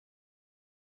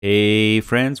Hey,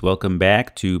 friends, welcome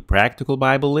back to Practical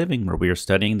Bible Living, where we are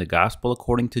studying the Gospel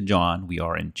according to John. We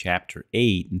are in chapter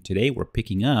 8, and today we're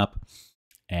picking up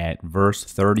at verse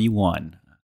 31.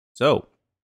 So,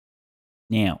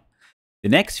 now, the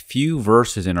next few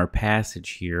verses in our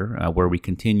passage here, where we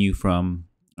continue from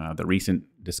the recent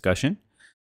discussion,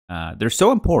 they're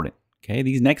so important, okay?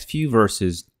 These next few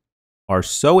verses are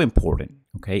so important,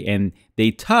 okay? And they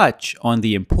touch on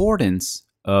the importance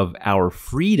of our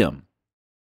freedom.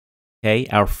 Okay,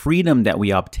 our freedom that we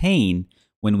obtain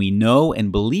when we know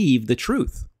and believe the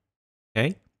truth.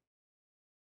 Okay,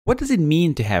 what does it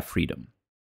mean to have freedom?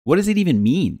 What does it even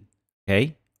mean?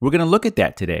 Okay, we're going to look at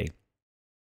that today.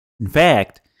 In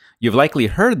fact, you've likely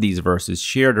heard these verses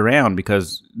shared around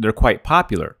because they're quite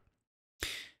popular.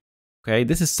 Okay,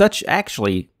 this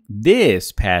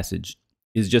passage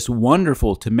is just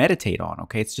wonderful to meditate on.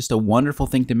 Okay, it's just a wonderful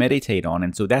thing to meditate on.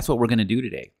 And so that's what we're going to do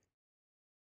today.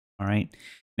 All right.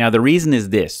 Now, the reason is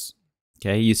this,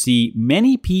 okay? You see,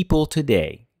 many people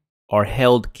today are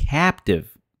held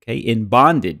captive, okay, in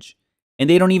bondage, and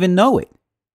they don't even know it.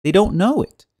 They don't know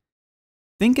it.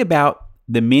 Think about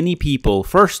the many people,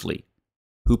 firstly,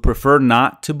 who prefer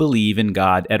not to believe in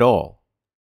God at all.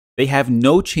 They have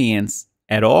no chance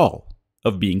at all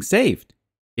of being saved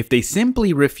if they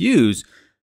simply refuse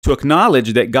to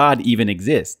acknowledge that God even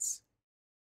exists.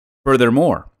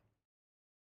 Furthermore,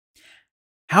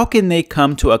 how can they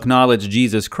come to acknowledge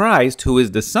Jesus Christ, who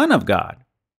is the Son of God?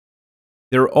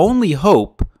 Their only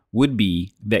hope would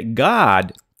be that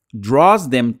God draws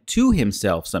them to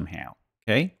himself somehow,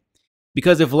 okay?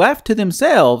 Because if left to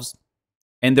themselves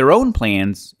and their own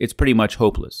plans, it's pretty much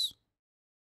hopeless.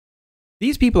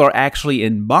 These people are actually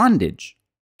in bondage,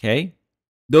 okay?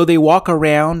 Though they walk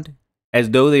around as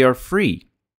though they are free.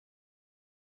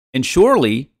 And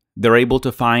surely they're able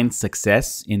to find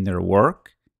success in their work,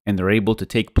 and they're able to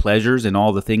take pleasures in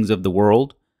all the things of the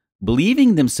world,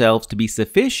 believing themselves to be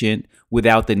sufficient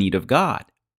without the need of God.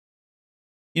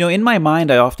 You know, in my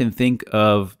mind, I often think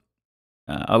of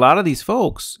a lot of these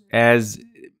folks as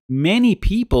many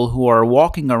people who are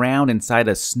walking around inside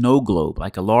a snow globe,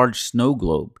 like a large snow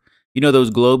globe. You know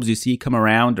those globes you see come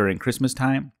around during Christmas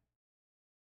time?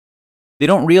 They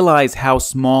don't realize how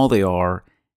small they are,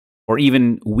 or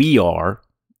even we are,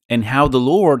 and how the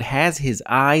Lord has his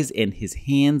eyes and his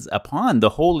hands upon the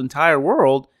whole entire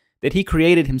world that he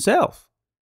created himself.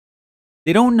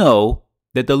 They don't know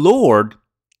that the Lord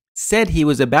said he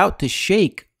was about to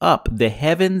shake up the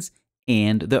heavens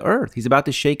and the earth. He's about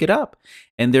to shake it up.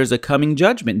 And there's a coming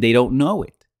judgment. They don't know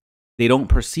it. They don't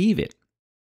perceive it.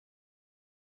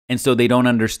 And so they don't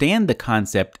understand the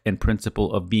concept and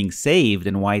principle of being saved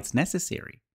and why it's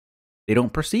necessary. They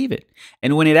don't perceive it.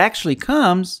 And when it actually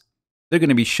comes, they're going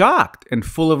to be shocked and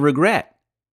full of regret.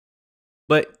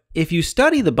 But if you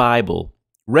study the Bible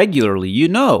regularly, you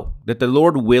know that the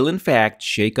Lord will in fact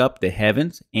shake up the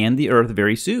heavens and the earth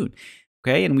very soon.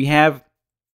 Okay, and we have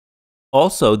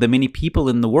also the many people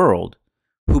in the world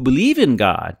who believe in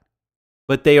God,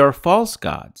 but they are false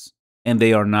gods, and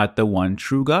they are not the one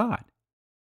true God.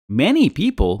 Many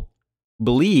people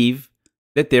believe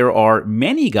that there are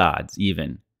many gods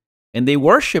even, and they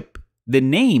worship the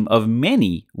name of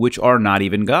many which are not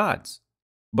even gods,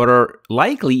 but are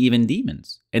likely even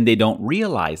demons, and they don't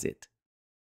realize it.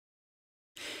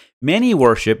 Many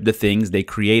worship the things they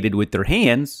created with their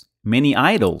hands, many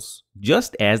idols,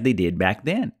 just as they did back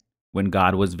then, when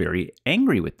God was very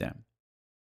angry with them.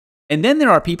 And then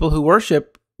there are people who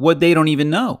worship what they don't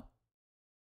even know.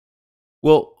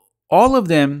 Well, all of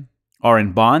them are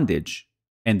in bondage,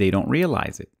 and they don't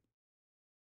realize it,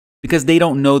 because they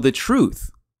don't know the truth.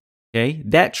 Okay,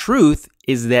 that truth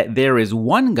is that there is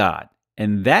one God,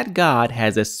 and that God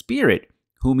has a spirit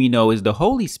whom we know is the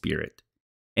Holy Spirit,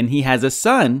 and he has a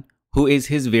Son who is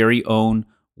his very own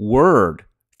Word,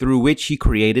 through which he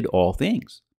created all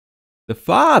things. The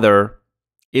Father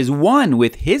is one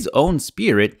with his own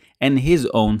Spirit and his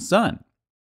own Son.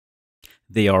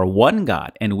 They are one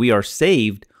God, and we are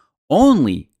saved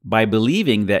only by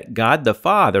believing that God the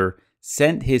Father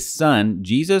sent his Son,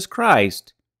 Jesus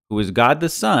Christ, who is God the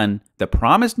Son, the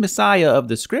promised Messiah of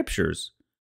the Scriptures,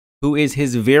 who is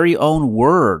his very own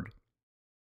Word,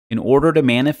 in order to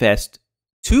manifest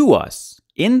to us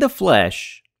in the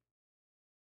flesh,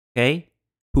 okay,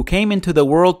 who came into the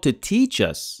world to teach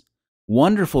us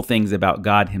wonderful things about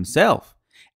God himself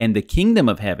and the kingdom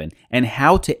of heaven and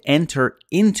how to enter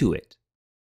into it.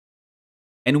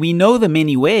 And we know the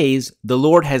many ways the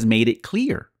Lord has made it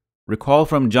clear. Recall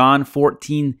from John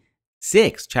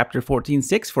 14:6, chapter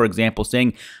 14:6, for example,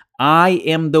 saying, I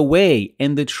am the way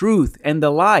and the truth and the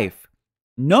life.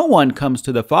 No one comes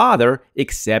to the Father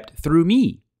except through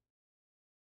me.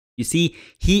 You see,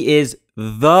 he is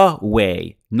the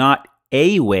way, not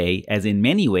a way, as in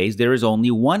many ways. There is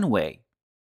only one way,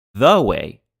 the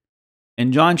way.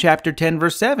 In John chapter 10,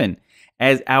 verse 7,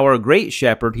 as our great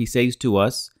shepherd, he says to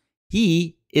us,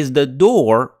 he is the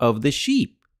door of the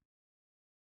sheep.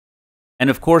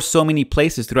 And of course, so many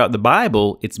places throughout the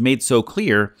Bible, it's made so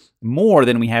clear, more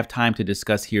than we have time to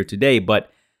discuss here today.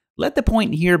 But let the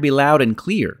point here be loud and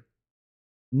clear.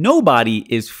 Nobody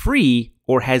is free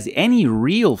or has any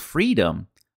real freedom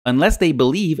unless they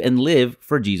believe and live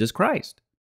for Jesus Christ,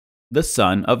 the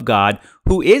Son of God,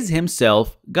 who is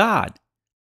himself God.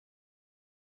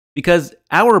 Because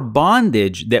our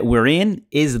bondage that we're in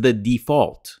is the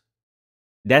default.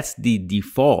 That's the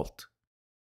default.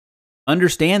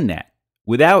 Understand that.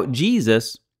 Without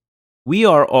Jesus, we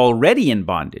are already in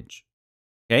bondage.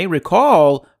 Okay?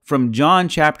 Recall from John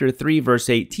chapter 3, verse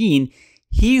 18,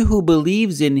 he who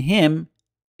believes in him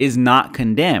is not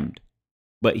condemned,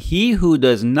 but he who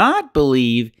does not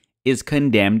believe is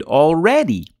condemned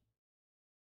already,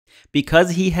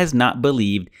 because he has not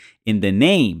believed in the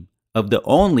name of the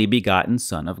only begotten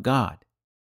Son of God.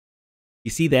 You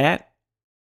see that?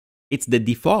 It's the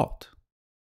default.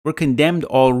 We're condemned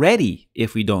already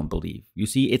if we don't believe. You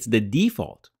see, it's the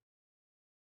default.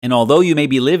 And although you may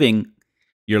be living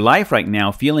your life right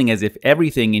now feeling as if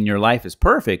everything in your life is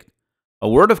perfect, a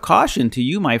word of caution to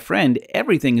you, my friend,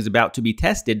 everything is about to be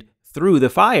tested through the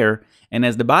fire. And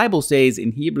as the Bible says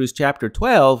in Hebrews chapter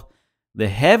 12, the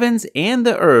heavens and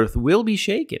the earth will be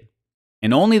shaken,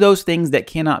 and only those things that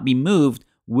cannot be moved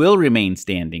will remain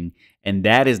standing. And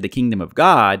that is the kingdom of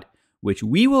God, which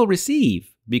we will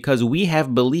receive because we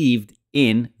have believed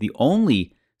in the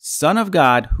only Son of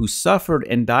God who suffered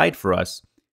and died for us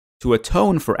to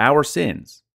atone for our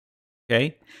sins.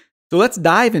 Okay? So let's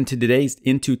dive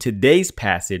into today's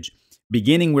passage,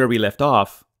 beginning where we left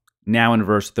off, now in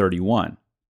verse 31.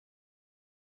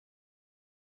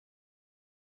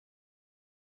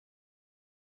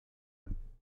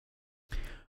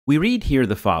 We read here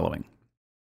the following.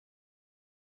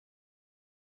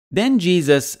 Then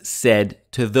Jesus said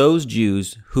to those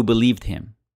Jews who believed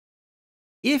him,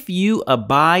 "If you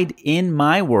abide in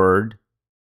my word,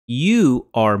 you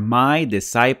are my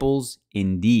disciples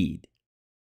indeed."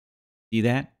 See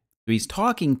that? So he's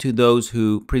talking to those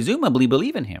who presumably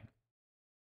believe in him.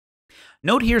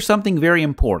 Note here something very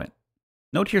important.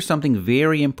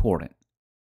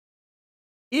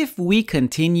 If we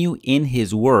continue in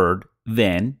his word,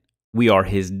 then we are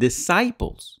his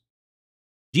disciples.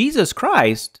 Jesus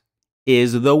Christ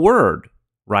is the Word,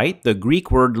 right? The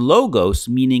Greek word logos,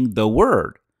 meaning the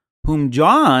Word, whom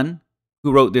John,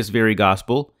 who wrote this very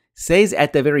gospel, says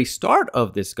at the very start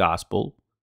of this gospel,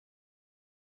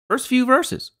 first few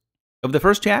verses of the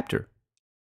first chapter,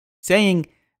 saying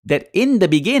that in the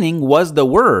beginning was the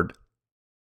Word,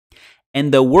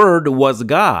 and the Word was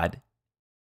God.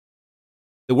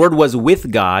 The Word was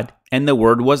with God, and the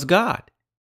Word was God.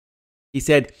 He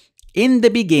said, in the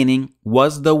beginning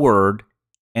was the Word,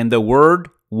 and the Word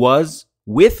was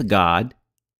with God,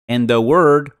 and the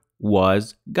Word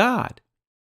was God.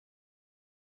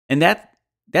 And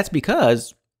that's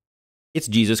because it's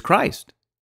Jesus Christ,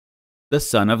 the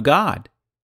Son of God.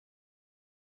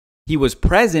 He was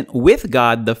present with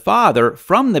God the Father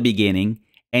from the beginning,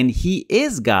 and he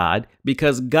is God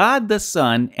because God the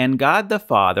Son and God the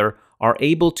Father are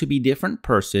able to be different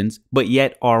persons, but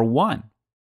yet are one.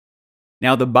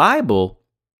 Now, the Bible,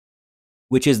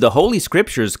 which is the Holy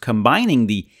Scriptures combining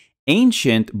the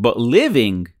ancient but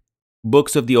living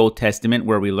books of the Old Testament,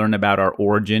 where we learn about our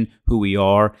origin, who we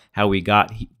are, how we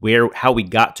got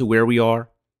to where we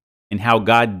are, and how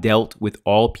God dealt with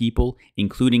all people,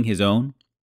 including his own.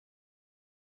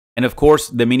 And of course,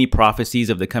 the many prophecies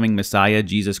of the coming Messiah,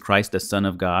 Jesus Christ, the Son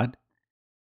of God.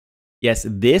 Yes,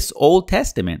 this Old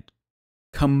Testament,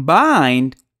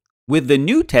 combined with the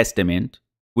New Testament,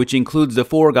 which includes the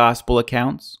 4 gospel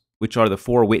accounts, which are the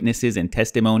 4 witnesses and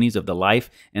testimonies of the life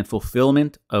and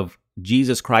fulfillment of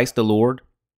Jesus Christ the Lord,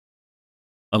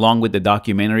 along with the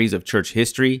documentaries of church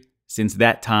history since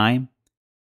that time,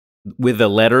 with the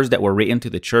letters that were written to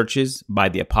the churches by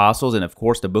the apostles, and of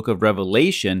course the book of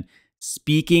Revelation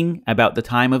speaking about the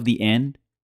time of the end.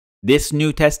 This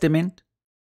New Testament,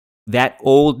 that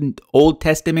Old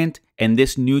Testament, and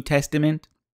this New Testament,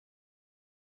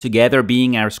 together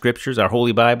being our scriptures, our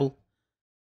Holy Bible.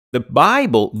 The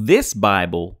Bible, this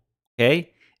Bible,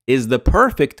 okay, is the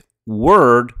perfect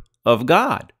Word of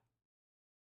God.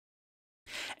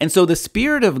 And so the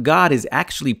Spirit of God is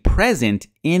actually present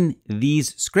in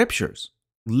these scriptures,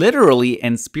 literally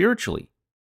and spiritually.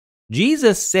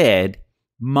 Jesus said,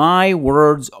 "My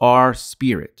words are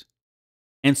spirit."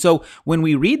 And so when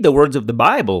we read the words of the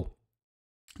Bible,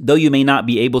 though you may not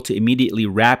be able to immediately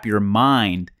wrap your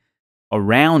mind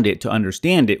around it to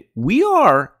understand it, we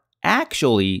are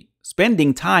actually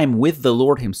spending time with the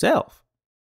Lord himself.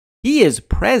 He is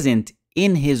present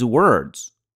in his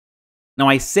words. Now,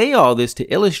 I say all this to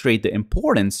illustrate the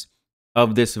importance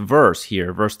of this verse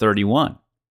here, verse 31.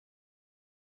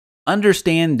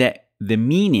 Understand that the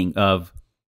meaning of,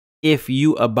 if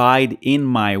you abide in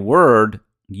my word,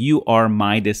 you are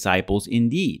my disciples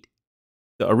indeed.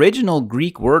 The original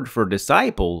Greek word for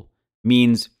disciple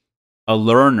means a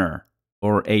learner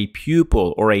or a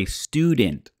pupil or a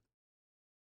student.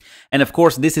 And of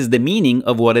course, this is the meaning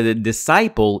of what a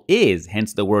disciple is,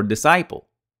 hence the word disciple.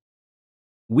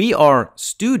 We are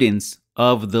students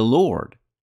of the Lord.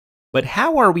 But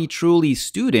how are we truly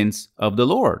students of the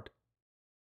Lord?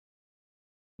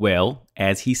 Well,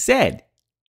 as he said,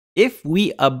 if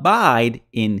we abide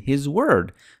in his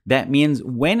word, that means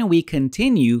when we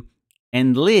continue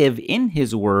and live in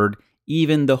his word,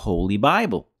 even the Holy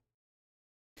Bible.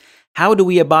 How do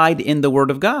we abide in the word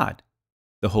of God?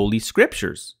 The Holy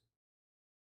Scriptures,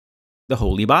 the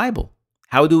Holy Bible.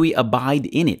 How do we abide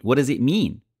in it? What does it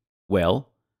mean? Well,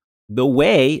 the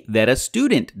way that a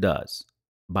student does,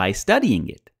 by studying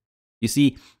it. You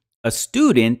see, a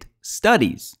student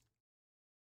studies,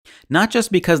 not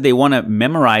just because they want to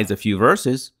memorize a few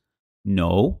verses.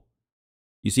 No.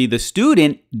 You see, the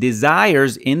student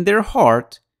desires in their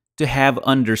heart to have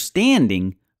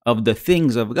understanding of the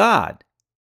things of God.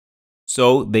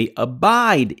 So they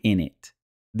abide in it.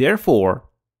 Therefore,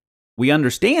 we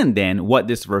understand then what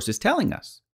this verse is telling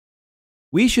us.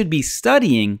 We should be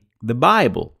studying the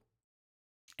Bible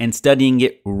and studying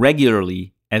it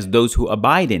regularly as those who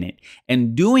abide in it,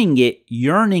 and doing it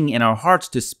yearning in our hearts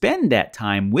to spend that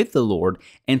time with the Lord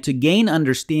and to gain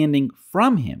understanding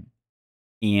from him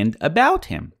and about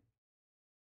him.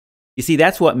 You see,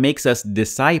 that's what makes us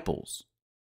disciples.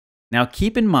 Now,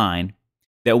 keep in mind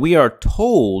that we are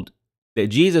told that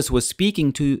Jesus was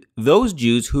speaking to those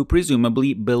Jews who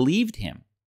presumably believed him.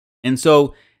 And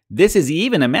so this is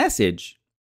even a message,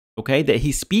 okay, that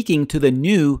he's speaking to the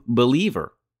new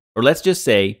believer. Or let's just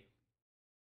say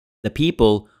the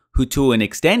people who, to an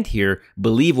extent here,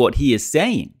 believe what he is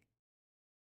saying.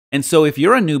 And so if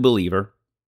you're a new believer,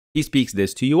 he speaks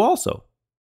this to you also.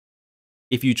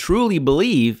 If you truly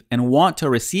believe and want to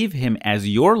receive him as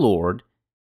your Lord,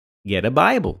 get a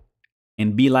Bible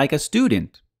and be like a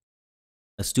student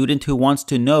who wants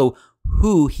to know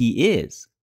who he is.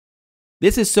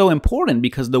 This is so important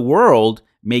because the world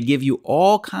may give you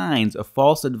all kinds of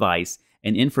false advice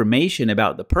and information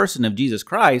about the person of Jesus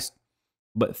Christ,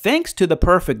 but thanks to the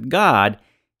perfect God,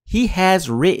 he has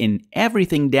written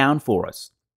everything down for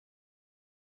us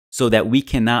so that we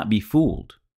cannot be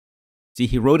fooled. See,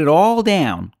 he wrote it all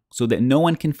down so that no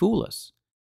one can fool us.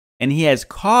 And he has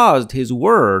caused his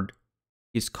word,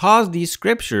 he's caused these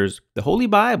scriptures, the Holy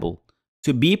Bible,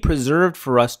 to be preserved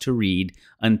for us to read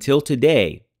until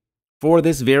today for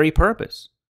this very purpose.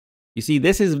 You see,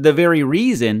 this is the very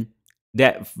reason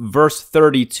that verse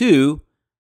 32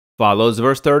 follows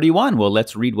verse 31. Well,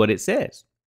 let's read what it says.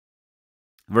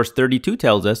 Verse 32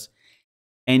 tells us,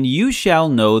 "And you shall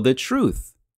know the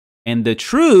truth, and the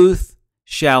truth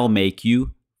shall make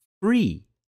you free."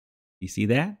 You see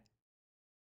that?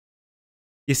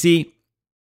 You see,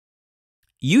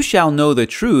 you shall know the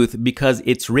truth because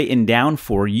it's written down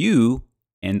for you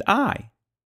and I.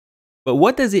 But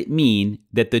what does it mean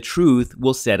that the truth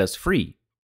will set us free?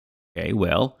 Okay,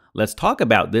 well, let's talk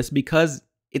about this because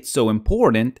it's so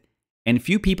important and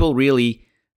few people really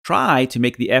try to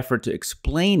make the effort to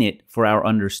explain it for our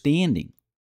understanding.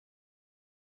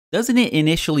 Doesn't it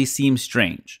initially seem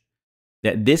strange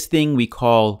that this thing we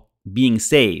call being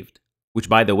saved, which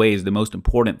by the way is the most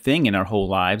important thing in our whole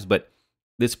lives, but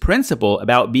this principle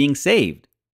about being saved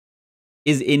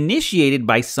is initiated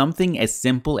by something as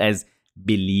simple as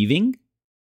believing?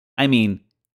 I mean,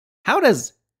 how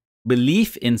does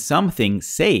belief in something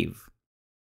save?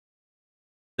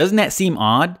 Doesn't that seem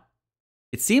odd?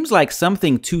 It seems like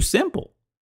something too simple.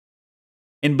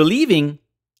 And believing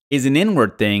is an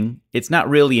inward thing. It's not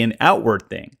really an outward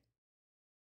thing.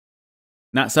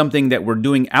 Not something that we're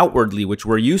doing outwardly, which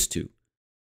we're used to.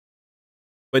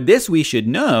 But this we should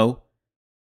know,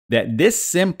 that this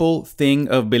simple thing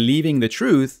of believing the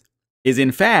truth is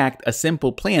in fact a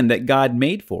simple plan that God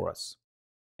made for us.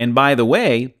 And by the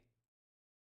way,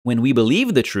 when we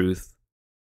believe the truth,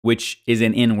 which is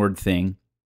an inward thing,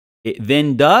 it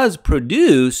then does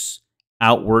produce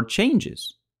outward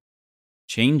changes.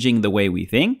 Changing the way we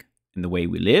think and the way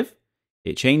we live.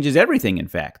 It changes everything, in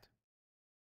fact.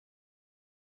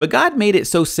 But God made it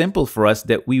so simple for us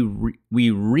that we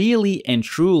really and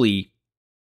truly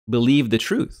believe the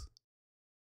truth.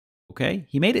 Okay?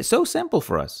 He made it so simple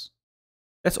for us.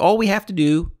 That's all we have to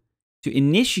do to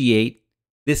initiate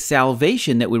this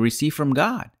salvation that we receive from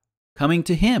God, coming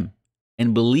to Him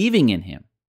and believing in Him.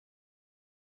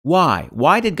 Why?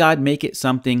 Why did God make it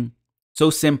something so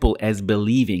simple as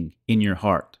believing in your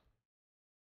heart?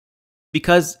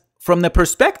 Because from the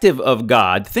perspective of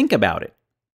God, think about it.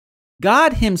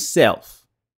 God Himself,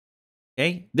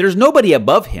 okay? There's nobody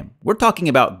above Him. We're talking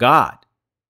about God,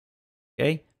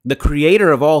 okay? The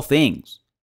creator of all things.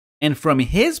 And from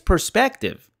His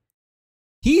perspective,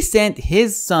 He sent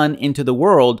His Son into the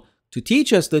world to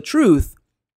teach us the truth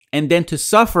and then to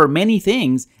suffer many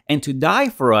things and to die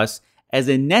for us as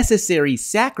a necessary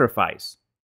sacrifice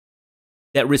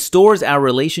that restores our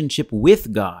relationship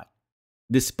with God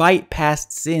despite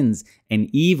past sins and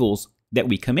evils that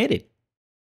we committed.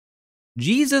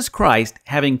 Jesus Christ,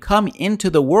 having come into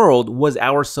the world, was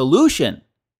our solution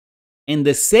and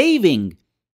the saving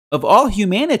of all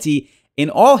humanity in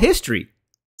all history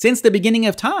since the beginning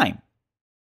of time.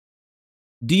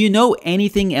 Do you know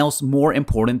anything else more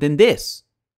important than this?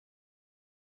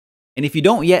 And if you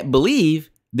don't yet believe,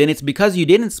 then it's because you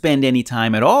didn't spend any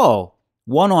time at all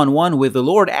one-on-one with the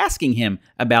Lord asking Him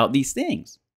about these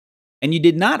things. And you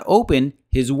did not open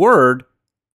His Word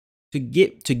to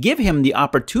give Him the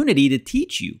opportunity to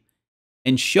teach you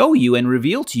and show you and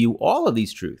reveal to you all of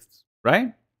these truths,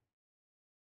 right?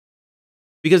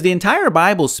 Because the entire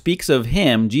Bible speaks of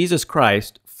Him, Jesus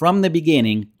Christ, from the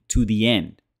beginning to the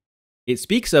end. It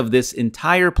speaks of this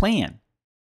entire plan.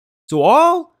 So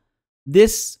all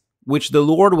this which the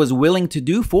Lord was willing to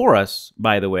do for us,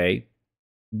 by the way,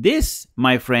 this,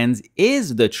 my friends,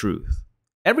 is the truth.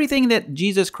 Everything that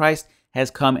Jesus Christ has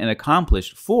come and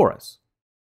accomplished for us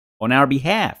on our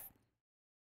behalf.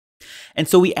 And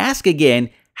so we ask again,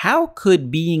 how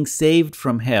could being saved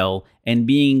from hell and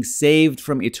being saved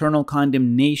from eternal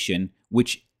condemnation,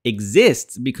 which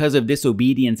exists because of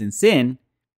disobedience and sin,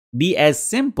 be as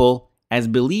simple as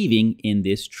believing in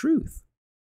this truth?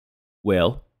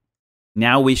 Well,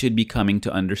 now we should be coming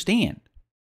to understand.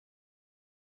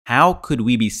 How could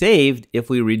we be saved if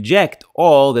we reject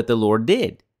all that the Lord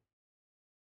did?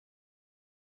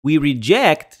 We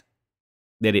reject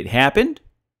that it happened,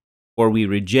 or we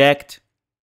reject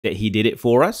that He did it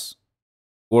for us,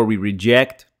 or we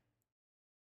reject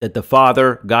that the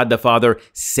Father, God the Father,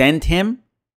 sent Him,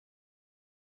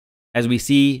 as we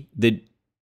see the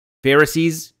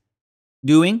Pharisees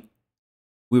doing.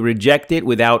 We reject it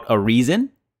without a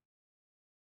reason.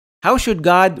 How should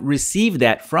God receive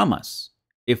that from us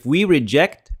if we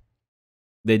reject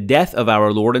the death of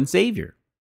our Lord and Savior?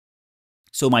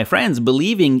 So, my friends,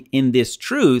 believing in this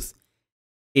truth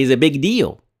is a big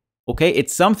deal, okay?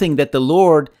 It's something that the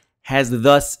Lord has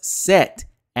thus set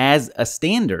as a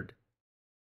standard.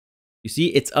 You see,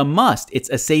 it's a must. It's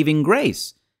a saving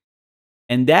grace.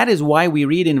 And that is why we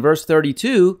read in verse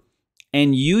 32,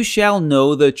 "And you shall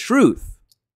know the truth,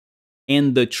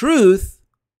 and the truth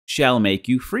shall make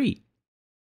you free."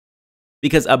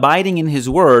 Because abiding in His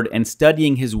Word and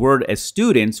studying His Word as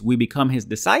students, we become His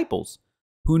disciples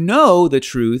who know the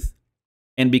truth.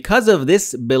 And because of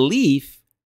this belief,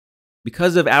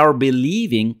 because of our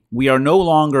believing, we are no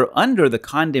longer under the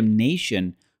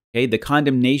condemnation, okay, the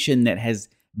condemnation that has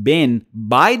been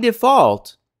by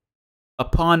default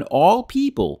upon all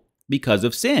people because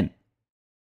of sin,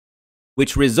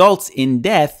 which results in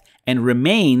death and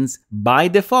remains by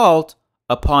default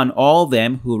upon all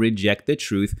them who reject the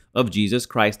truth of Jesus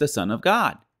Christ, the Son of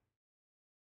God.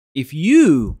 If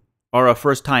you are a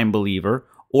first-time believer,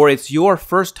 or it's your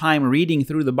first time reading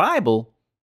through the Bible,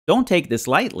 don't take this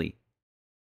lightly.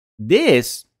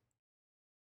 This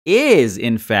is,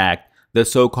 in fact, the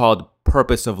so-called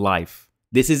purpose of life.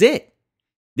 This is it.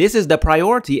 This is the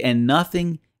priority, and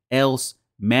nothing else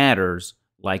matters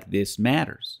like this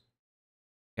matters.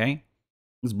 Okay?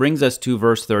 This brings us to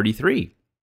verse 33,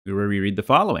 where we read the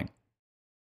following.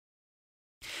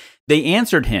 They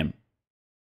answered him,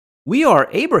 "We are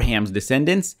Abraham's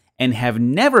descendants and have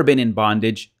never been in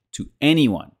bondage to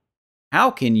anyone. How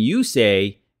can you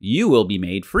say you will be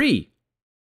made free?"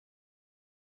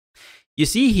 You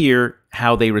see here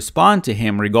how they respond to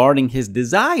him regarding his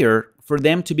desire for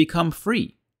them to become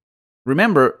free.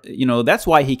 Remember, that's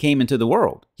why he came into the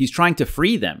world. He's trying to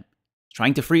free them,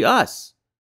 trying to free us.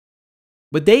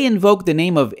 But they invoke the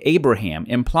name of Abraham,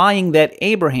 implying that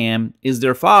Abraham is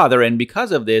their father, and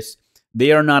because of this,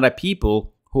 they are not a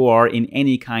people who are in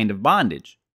any kind of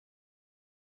bondage.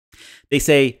 They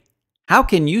say, "How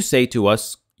can you say to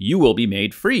us, you will be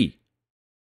made free?"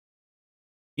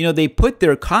 They put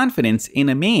their confidence in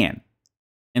a man,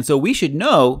 And so we should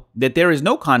know that there is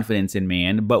no confidence in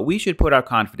man, but we should put our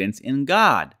confidence in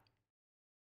God.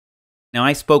 Now,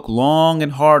 I spoke long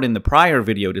and hard in the prior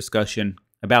video discussion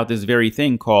about this very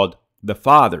thing called the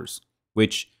fathers,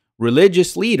 which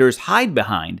religious leaders hide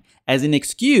behind as an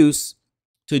excuse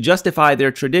to justify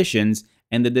their traditions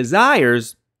and the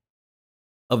desires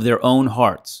of their own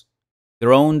hearts,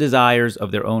 their own desires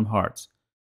of their own hearts.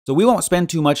 So we won't spend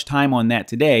too much time on that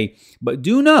today, but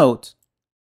do note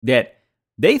that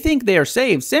they think they are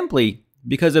saved simply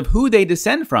because of who they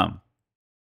descend from,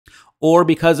 or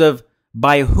because of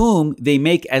by whom they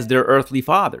make as their earthly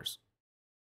fathers.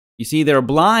 You see, they're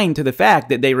blind to the fact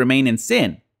that they remain in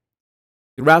sin.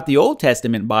 Throughout the Old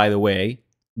Testament, by the way,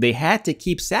 they had to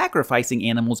keep sacrificing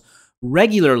animals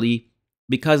regularly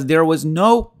because there was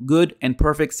no good and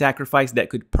perfect sacrifice that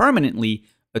could permanently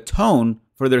atone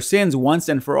for their sins once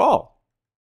and for all.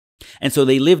 And so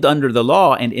they lived under the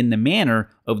law and in the manner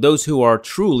of those who are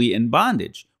truly in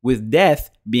bondage, with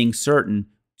death being certain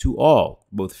to all,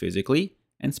 both physically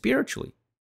and spiritually.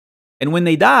 And when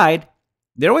they died,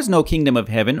 there was no kingdom of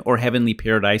heaven or heavenly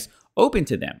paradise open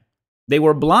to them. They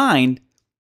were blind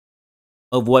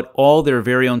of what all their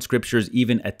very own scriptures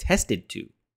even attested to.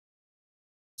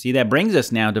 See, that brings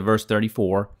us now to verse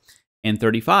 34 and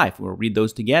 35. We'll read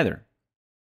those together.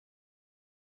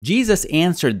 Jesus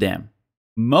answered them,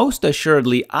 "Most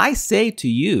assuredly, I say to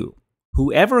you,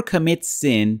 whoever commits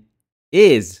sin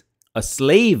is a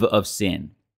slave of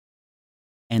sin.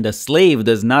 And a slave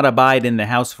does not abide in the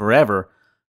house forever,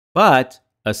 but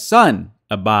a son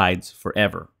abides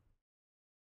forever."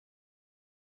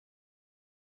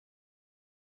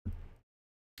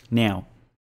 Now,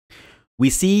 we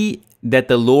see that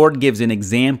the Lord gives an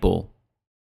example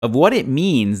of what it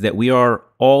means that we are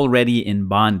already in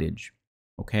bondage,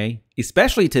 okay?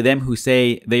 Especially to them who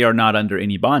say they are not under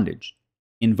any bondage,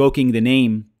 invoking the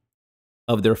name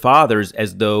of their fathers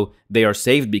as though they are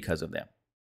saved because of them.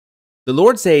 The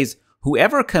Lord says,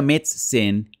 whoever commits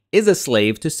sin is a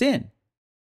slave to sin.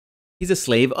 He's a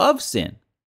slave of sin.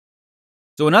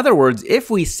 So in other words, if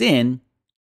we sin,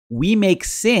 we make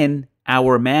sin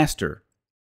our master,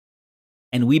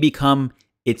 and we become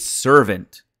its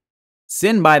servant.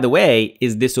 Sin, by the way,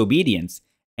 is disobedience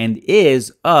and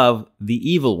is of the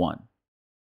evil one.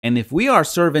 And if we are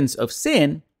servants of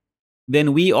sin,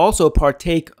 then we also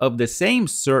partake of the same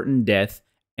certain death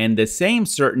and the same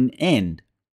certain end.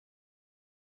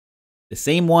 The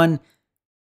same one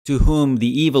to whom the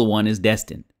evil one is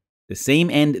destined. The same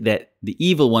end that the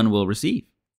evil one will receive.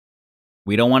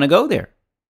 We don't want to go there.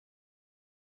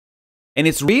 And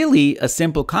it's really a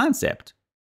simple concept.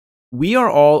 We are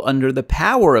all under the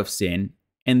power of sin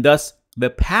and thus the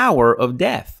power of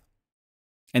death.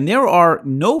 And there are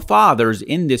no fathers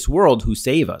in this world who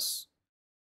save us.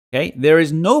 Okay? There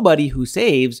is nobody who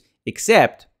saves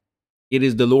except it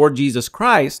is the Lord Jesus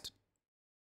Christ,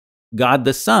 God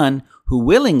the Son, who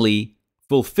willingly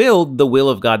fulfilled the will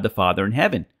of God the Father in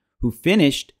heaven, who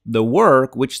finished the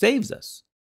work which saves us.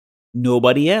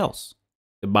 Nobody else.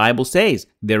 The Bible says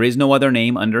there is no other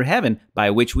name under heaven by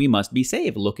which we must be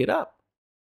saved. Look it up.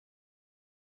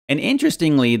 And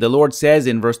interestingly, the Lord says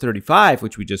in verse 35,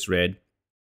 which we just read,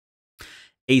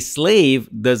 a slave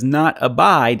does not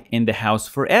abide in the house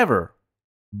forever,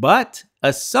 but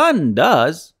a son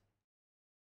does.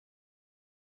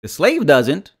 The slave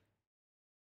doesn't.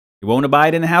 He won't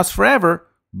abide in the house forever,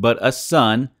 but a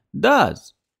son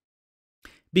does.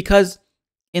 Because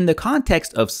in the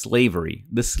context of slavery,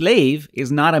 the slave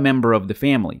is not a member of the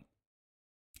family.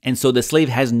 And so the slave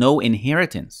has no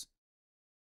inheritance.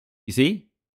 You see?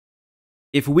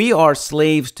 If we are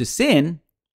slaves to sin,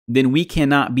 then we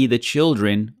cannot be the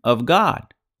children of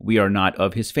God. We are not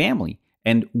of his family.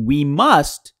 And we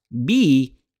must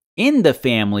be in the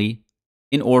family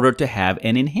in order to have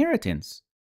an inheritance.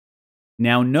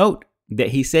 Now note that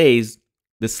he says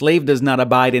the slave does not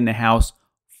abide in the house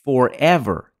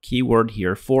forever. Key word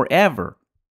here, forever.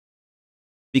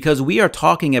 Because we are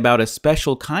talking about a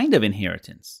special kind of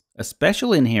inheritance. A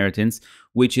special inheritance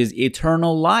which is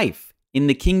eternal life in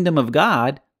the kingdom of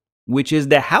God, which is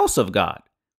the house of God.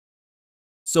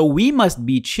 So we must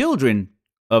be children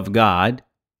of God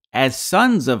as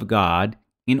sons of God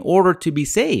in order to be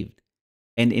saved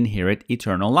and inherit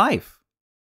eternal life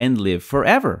and live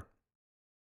forever.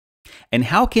 And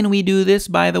how can we do this,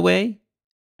 by the way?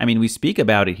 I mean, we speak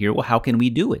about it here. Well, how can we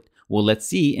do it? Well, let's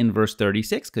see in verse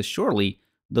 36, because surely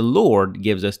the Lord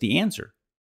gives us the answer.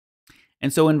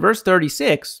 And so in verse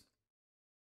 36,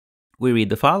 we read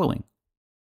the following.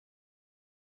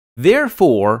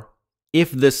 Therefore,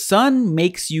 if the Son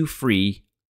makes you free,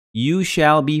 you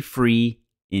shall be free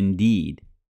indeed.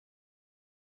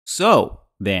 So,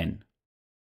 then,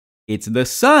 It's the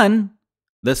Son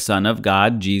of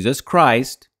God, Jesus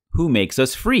Christ, who makes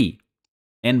us free,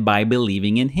 and by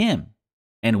believing in him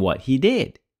and what he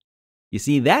did. You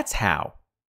see, that's how.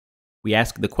 We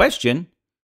ask the question,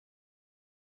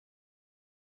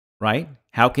 right?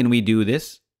 How can we do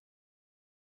this?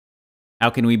 How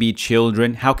can we be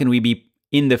children? How can we be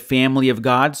in the family of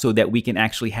God so that we can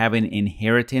actually have an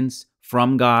inheritance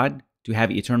from God to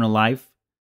have eternal life?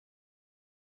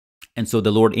 And so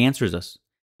the Lord answers us.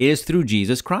 It is through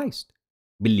Jesus Christ,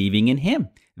 believing in him.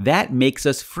 That makes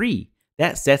us free.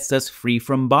 That sets us free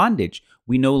from bondage.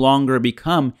 We no longer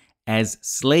become as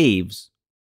slaves,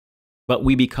 but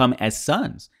we become as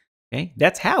sons. Okay?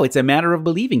 That's how. It's a matter of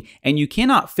believing. And you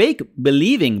cannot fake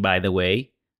believing, by the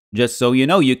way. Just so you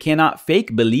know, you cannot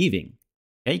fake believing.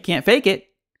 Okay? You can't fake it.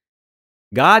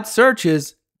 God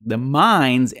searches the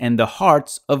minds and the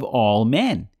hearts of all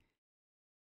men.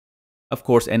 Of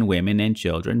course, and women and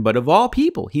children, but of all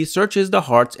people. He searches the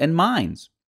hearts and minds.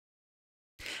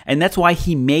 And that's why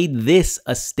he made this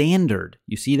a standard.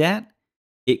 You see that?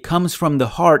 It comes from the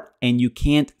heart and you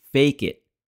can't fake it.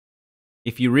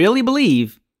 If you really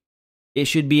believe, it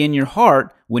should be in your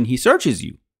heart when he searches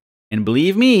you. And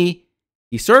believe me,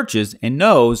 he searches and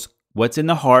knows what's in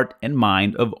the heart and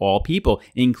mind of all people,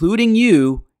 including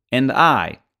you and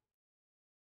I.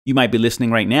 You might be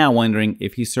listening right now wondering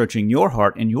if he's searching your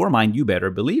heart and your mind, you better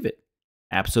believe it.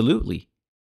 Absolutely.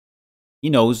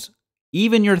 He knows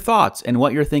even your thoughts and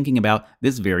what you're thinking about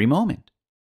this very moment.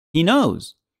 He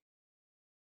knows.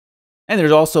 And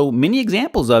there's also many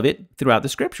examples of it throughout the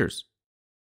scriptures.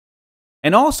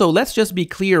 And also, let's just be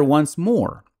clear once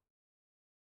more.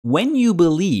 When you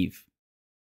believe,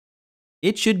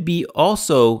 it should be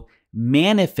also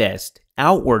manifest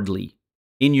outwardly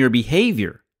in your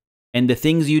behavior and the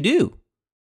things you do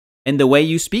and the way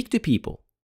you speak to people.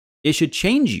 It should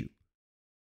change you.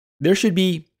 There should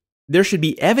be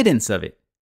evidence of it.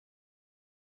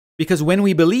 Because when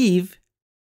we believe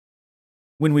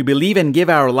and give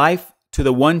our life to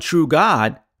the one true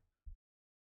God,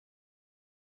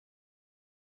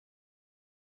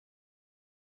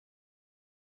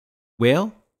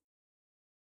 well,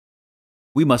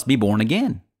 we must be born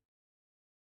again.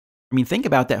 I mean, think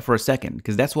about that for a second,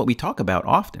 because that's what we talk about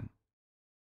often.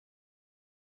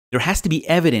 There has to be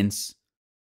evidence,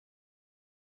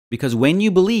 because when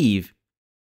you believe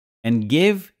and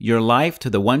give your life to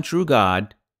the one true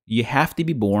God, you have to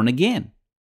be born again.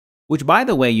 Which, by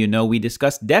the way, we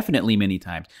discussed definitely many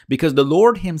times, because the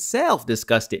Lord himself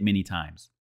discussed it many times.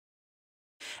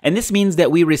 And this means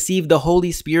that we receive the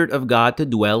Holy Spirit of God to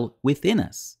dwell within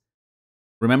us.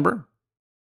 Remember?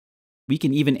 We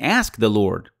can even ask the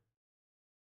Lord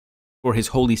for his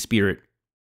Holy Spirit.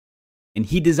 And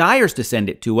he desires to send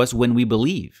it to us when we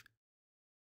believe.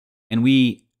 And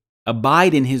we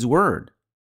abide in his word.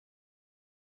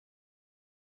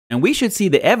 And we should see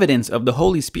the evidence of the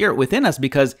Holy Spirit within us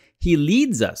because he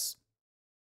leads us.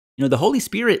 The Holy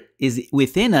Spirit is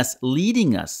within us,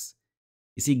 leading us.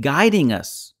 Is he guiding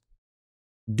us?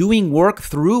 Doing work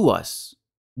through us.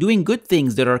 Doing good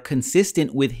things that are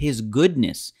consistent with his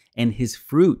goodness and his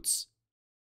fruits.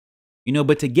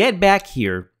 But to get back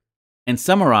here and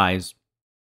summarize,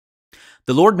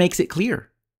 the Lord makes it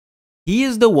clear. He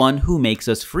is the one who makes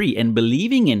us free, and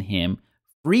believing in him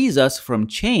frees us from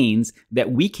chains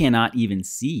that we cannot even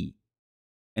see.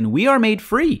 And we are made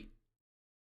free.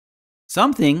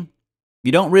 Something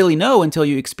you don't really know until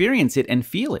you experience it and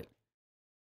feel it.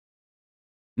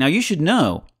 Now you should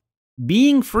know,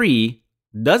 being free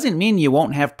doesn't mean you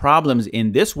won't have problems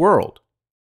in this world.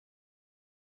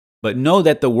 But know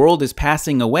that the world is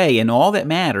passing away, and all that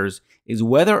matters is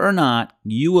whether or not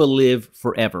you will live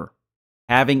forever,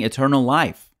 having eternal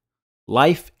life,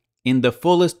 life in the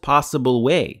fullest possible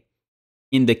way,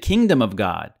 in the kingdom of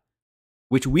God,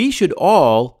 which we should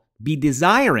all be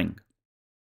desiring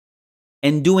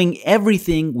and doing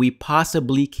everything we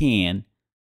possibly can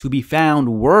to be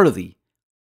found worthy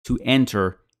to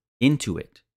enter into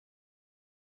it.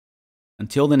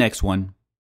 Until the next one,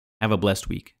 have a blessed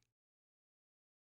week.